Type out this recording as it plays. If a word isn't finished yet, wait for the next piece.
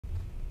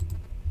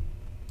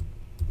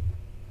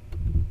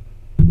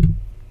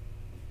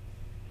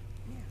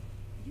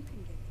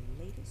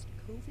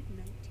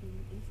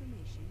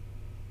information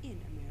in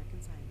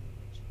American Sign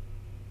Language.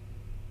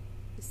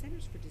 The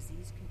Centers for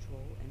Disease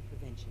Control and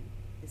Prevention,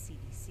 the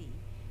CDC,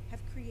 have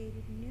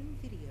created new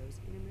videos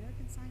in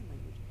American Sign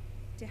Language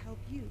to help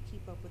you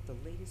keep up with the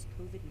latest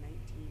COVID-19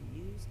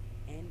 news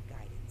and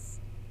guidance.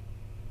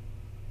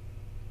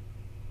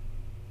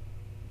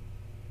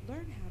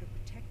 Learn how to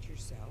protect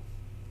yourself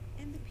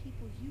and the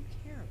people you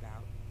care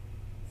about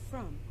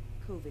from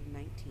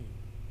COVID-19.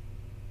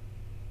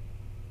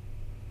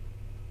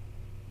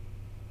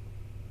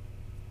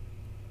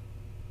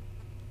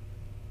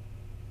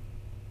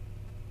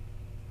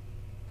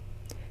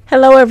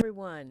 Hello,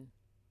 everyone.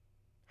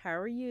 How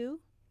are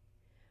you?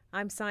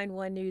 I'm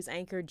Sign1News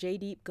anchor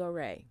Jaydeep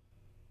Gore.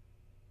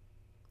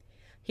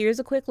 Here's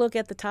a quick look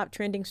at the top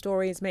trending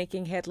stories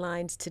making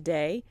headlines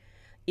today.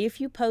 If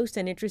you post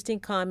an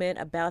interesting comment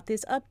about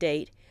this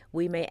update,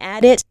 we may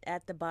add it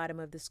at the bottom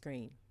of the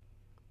screen.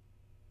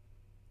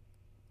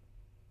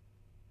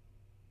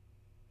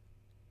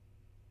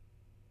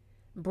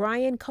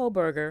 Bryan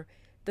Kohberger,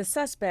 the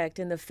suspect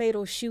in the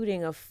fatal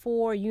shooting of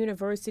 4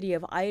 University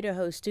of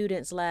Idaho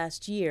students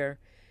last year,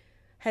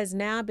 has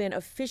now been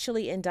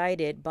officially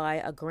indicted by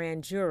a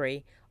grand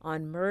jury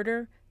on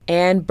murder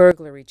and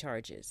burglary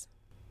charges.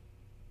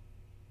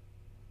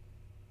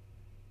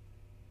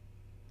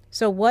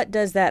 So what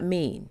does that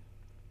mean?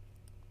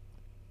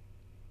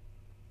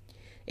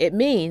 It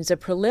means a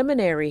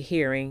preliminary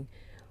hearing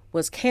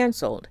was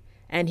canceled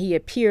and he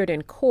appeared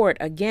in court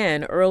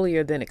again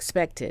earlier than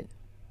expected.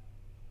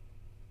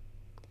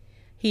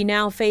 He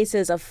now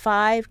faces a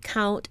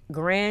 5-count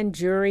grand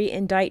jury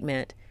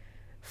indictment,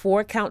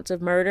 4 counts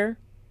of murder,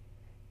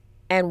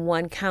 and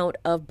 1 count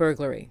of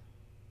burglary.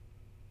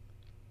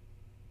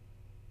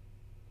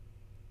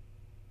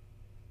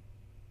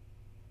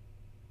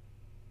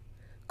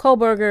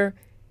 Kohberger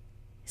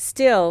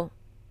still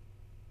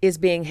is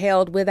being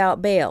held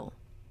without bail.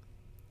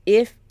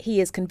 If he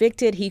is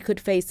convicted, he could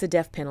face the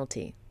death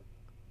penalty.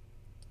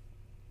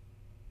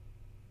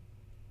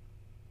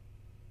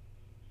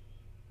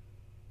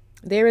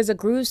 There is a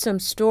gruesome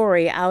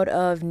story out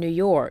of New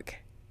York.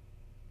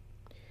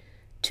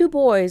 2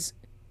 boys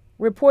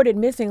reported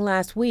missing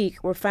last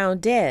week were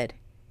found dead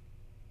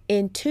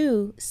in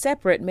 2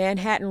 separate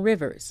Manhattan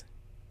rivers.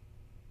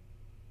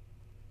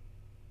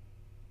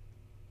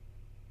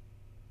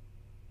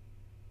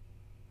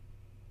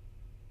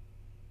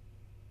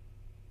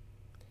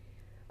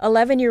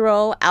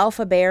 "11-year-old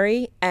Alpha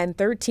Berry and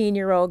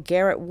 13-year-old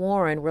Garrett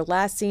Warren were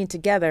last seen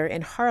together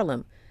in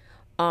Harlem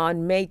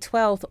on May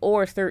 12th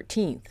or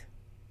 13th.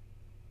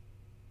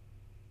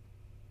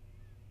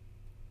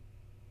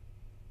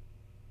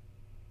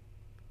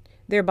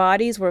 Their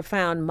bodies were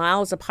found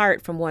miles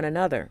apart from one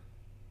another.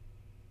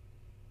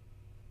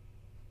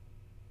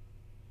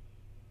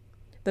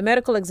 The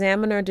medical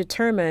examiner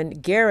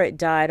determined Garrett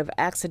died of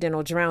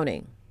accidental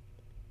drowning.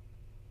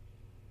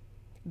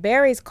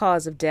 Berry's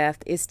cause of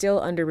death is still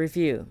under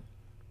review.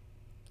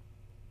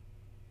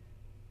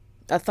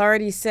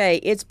 Authorities say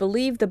it's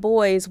believed the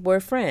boys were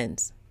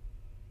friends.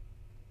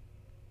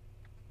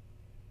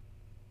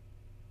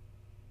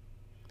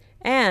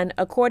 And,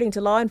 according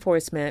to law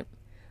enforcement,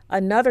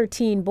 another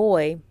teen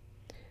boy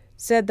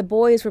said the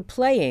boys were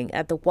playing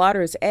at the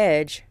water's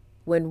edge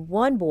when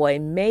one boy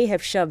may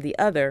have shoved the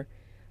other,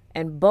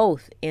 and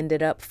both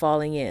ended up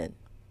falling in.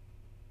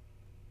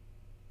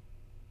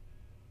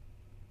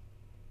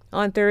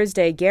 On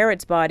Thursday,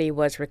 Garrett's body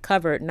was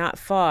recovered not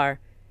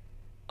far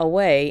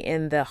away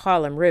in the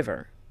Harlem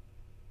River.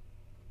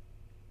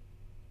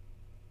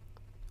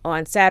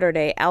 On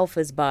Saturday,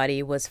 Alpha's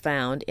body was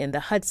found in the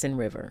Hudson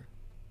River.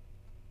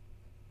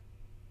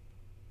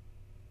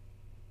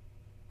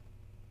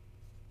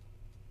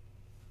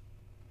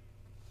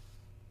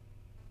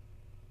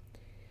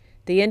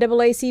 The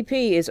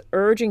NAACP is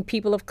urging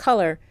people of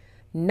color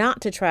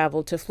not to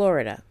travel to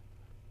Florida.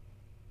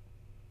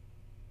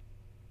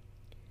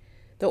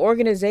 The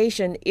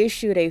organization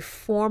issued a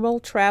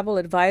formal travel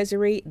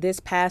advisory this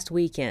past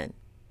weekend.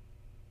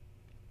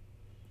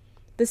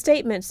 The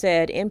statement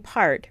said, in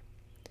part,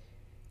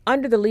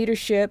 under the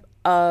leadership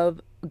of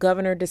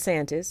Governor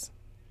DeSantis,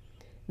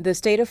 the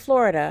state of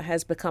Florida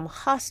has become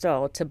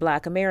hostile to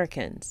Black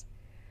Americans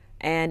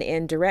and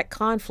in direct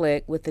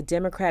conflict with the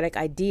democratic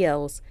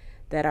ideals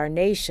that our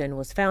nation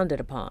was founded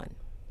upon.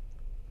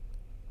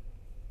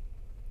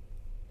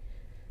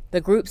 The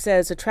group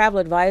says the travel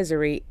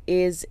advisory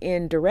is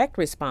in direct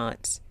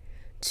response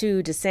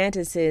to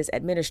DeSantis'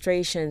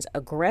 administration's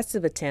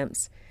aggressive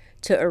attempts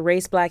to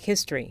erase Black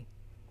history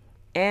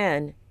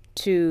and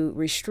to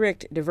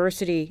restrict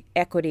diversity,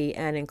 equity,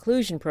 and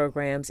inclusion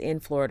programs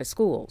in Florida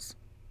schools.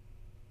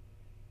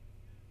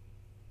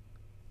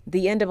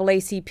 The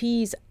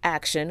NAACP's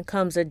action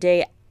comes a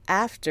day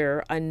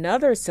after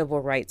another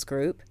civil rights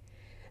group,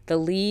 the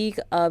League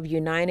of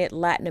United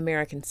Latin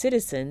American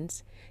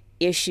Citizens,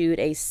 issued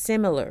a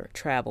similar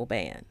travel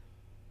ban.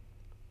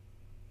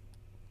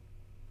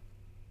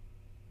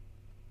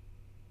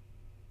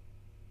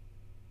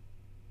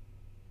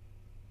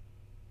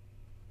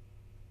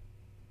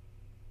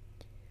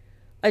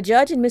 A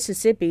judge in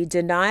Mississippi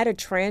denied a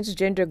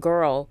transgender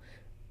girl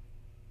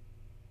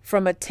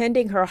from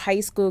attending her high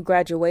school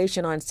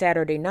graduation on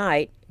Saturday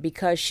night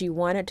because she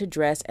wanted to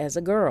dress as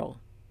a girl.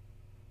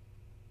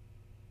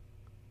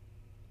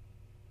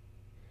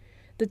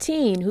 The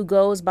teen, who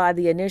goes by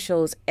the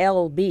initials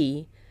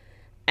LB,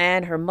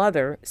 and her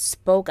mother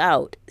spoke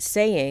out,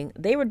 saying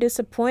they were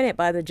disappointed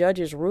by the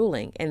judge's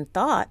ruling and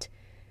thought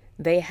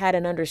they had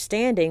an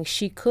understanding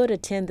she could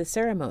attend the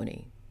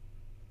ceremony.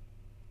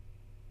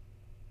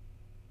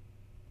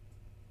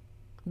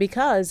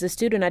 Because the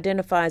student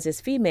identifies as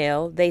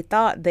female, they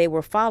thought they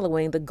were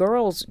following the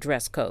girls'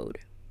 dress code.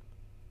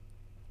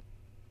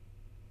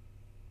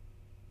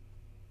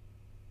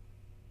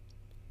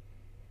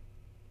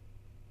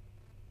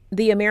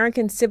 The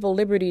American Civil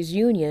Liberties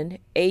Union,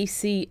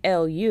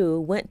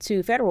 ACLU, went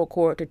to federal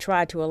court to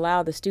try to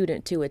allow the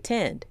student to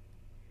attend.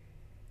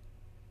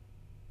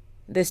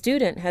 The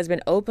student has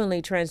been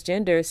openly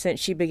transgender since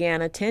she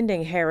began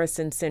attending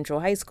Harrison Central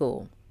High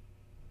School.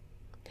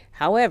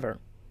 However,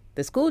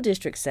 the school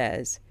district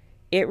says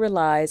it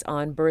relies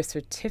on birth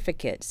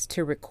certificates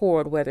to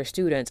record whether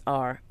students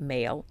are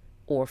male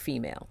or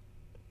female.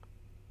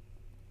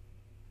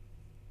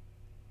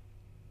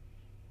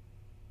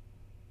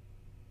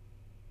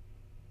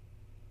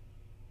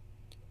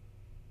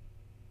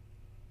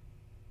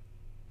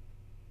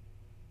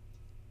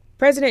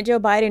 President Joe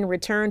Biden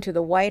returned to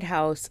the White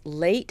House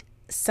late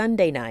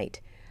Sunday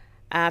night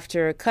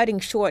after cutting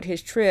short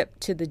his trip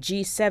to the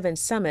G7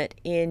 summit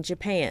in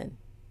Japan.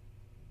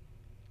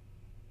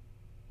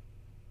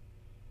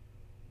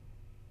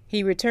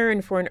 He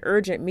returned for an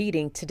urgent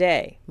meeting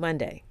today,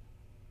 Monday.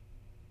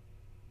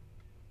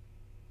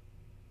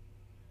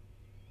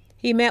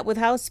 He met with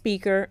House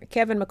Speaker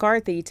Kevin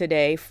McCarthy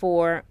today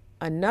for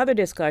another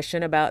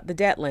discussion about the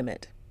debt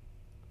limit.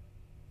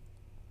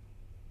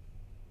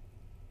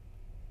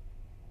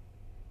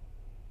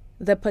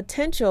 The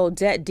potential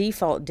debt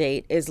default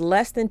date is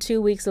less than 2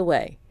 weeks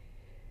away,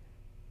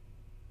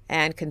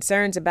 and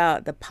concerns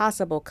about the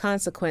possible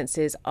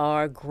consequences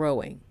are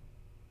growing.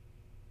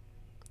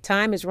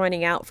 Time is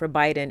running out for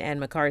Biden and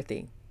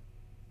McCarthy.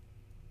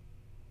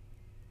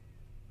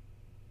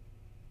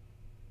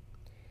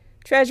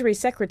 Treasury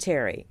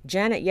Secretary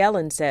Janet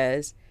Yellen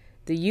says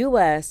the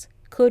U.S.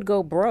 could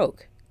go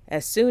broke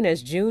as soon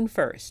as June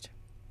 1st.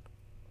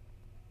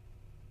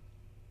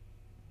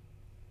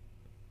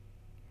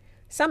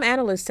 Some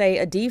analysts say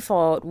a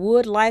default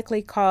would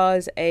likely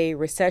cause a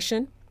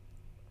recession,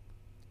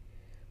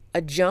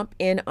 a jump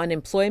in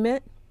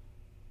unemployment,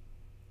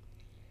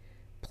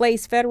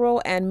 place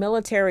federal and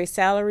military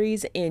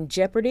salaries in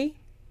jeopardy,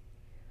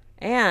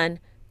 and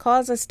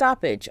cause a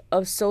stoppage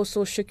of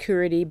Social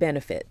Security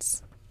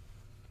benefits.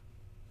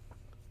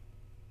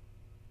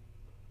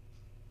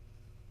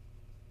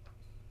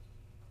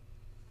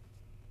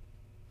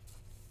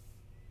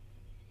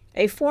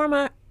 A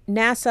former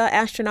NASA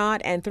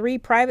astronaut and 3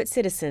 private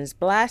citizens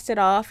blasted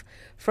off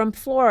from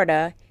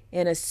Florida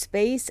in a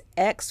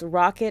SpaceX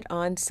rocket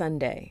on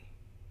Sunday.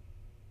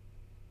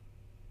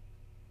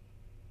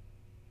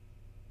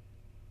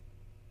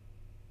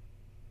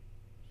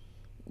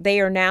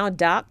 They are now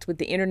docked with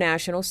the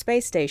International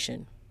Space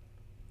Station.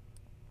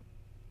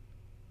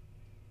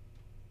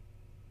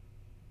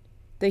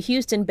 The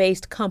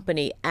Houston-based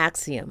company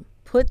Axiom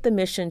put the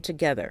mission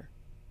together.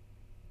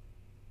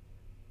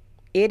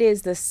 It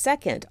is the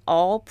second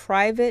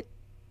all-private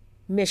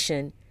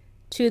mission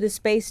to the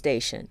space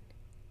station,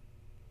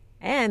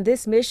 and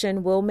this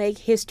mission will make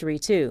history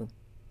too.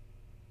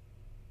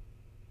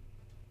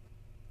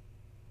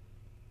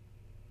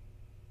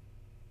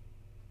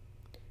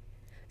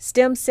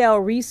 Stem cell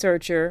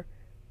researcher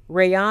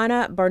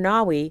Rayana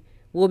Barnawi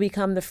will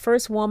become the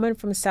first woman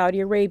from Saudi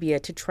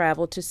Arabia to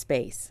travel to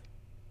space.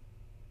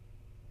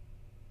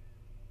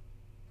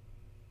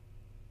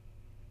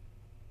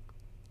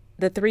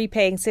 The 3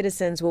 paying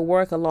citizens will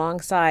work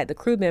alongside the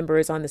crew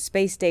members on the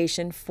space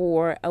station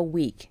for a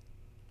week.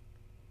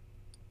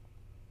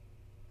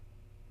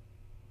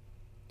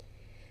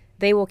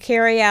 They will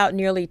carry out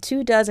nearly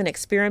 24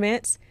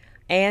 experiments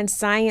and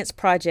science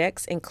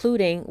projects,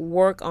 including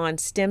work on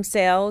stem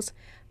cells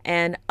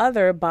and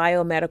other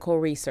biomedical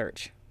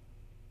research.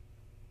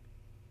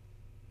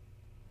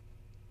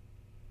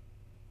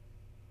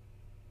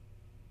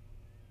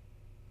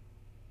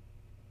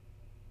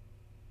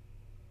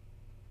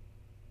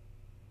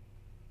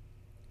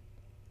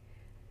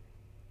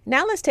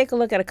 Now let's take a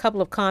look at a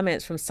couple of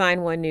comments from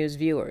Sign1News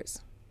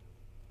viewers.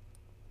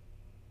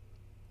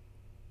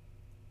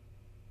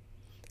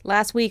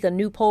 Last week, a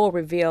new poll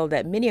revealed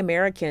that many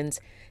Americans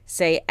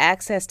say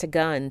access to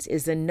guns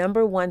is the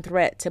 #1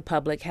 threat to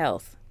public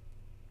health.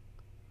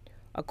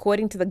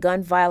 According to the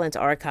Gun Violence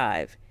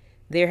Archive,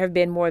 there have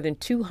been more than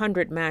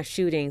 200 mass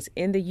shootings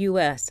in the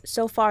U.S.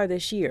 so far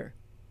this year.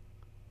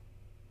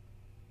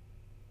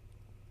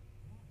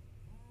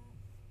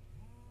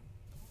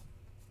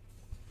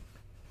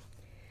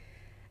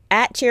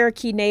 At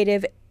Cherokee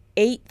Native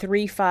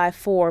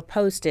 8354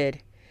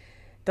 posted,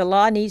 "The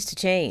law needs to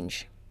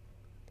change.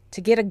 To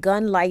get a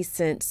gun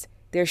license,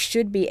 there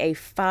should be a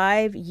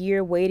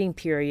 5-year waiting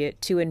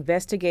period to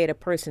investigate a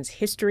person's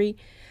history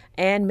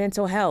and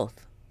mental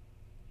health.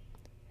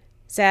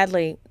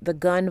 Sadly, the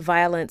gun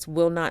violence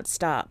will not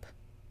stop.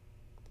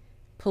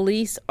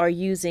 Police are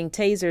using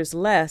tasers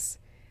less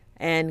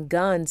and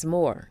guns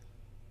more.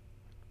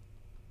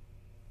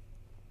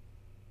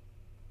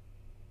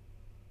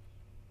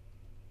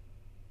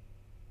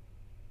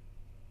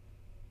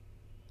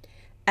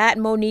 At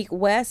Monique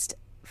West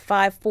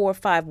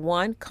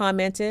 5451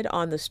 commented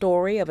on the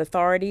story of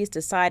authorities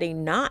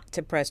deciding not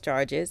to press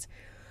charges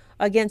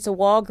against a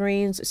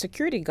Walgreens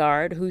security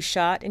guard who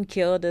shot and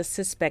killed a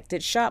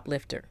suspected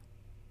shoplifter.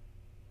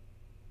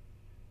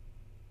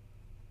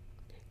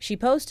 She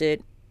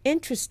posted,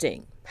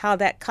 "Interesting how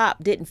that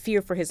cop didn't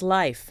fear for his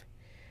life.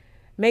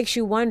 Makes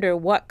you wonder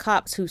what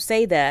cops who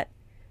say that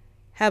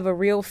have a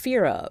real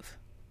fear of,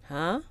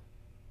 huh?"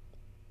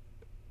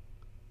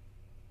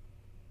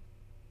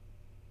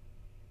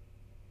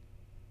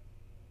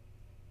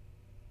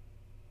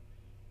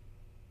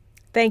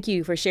 Thank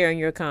you for sharing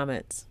your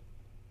comments.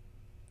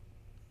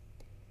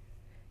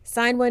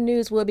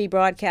 Sign1News will be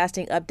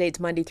broadcasting updates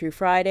Monday through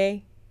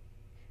Friday.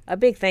 A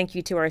big thank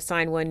you to our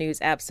Sign1News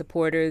app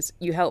supporters.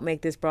 You help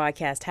make this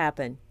broadcast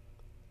happen.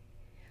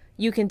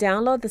 You can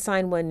download the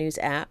Sign1News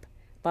app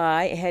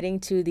by heading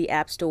to the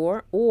App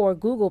Store or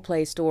Google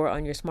Play Store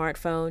on your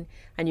smartphone,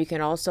 and you can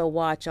also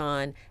watch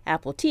on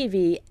Apple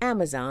TV,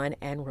 Amazon,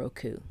 and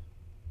Roku.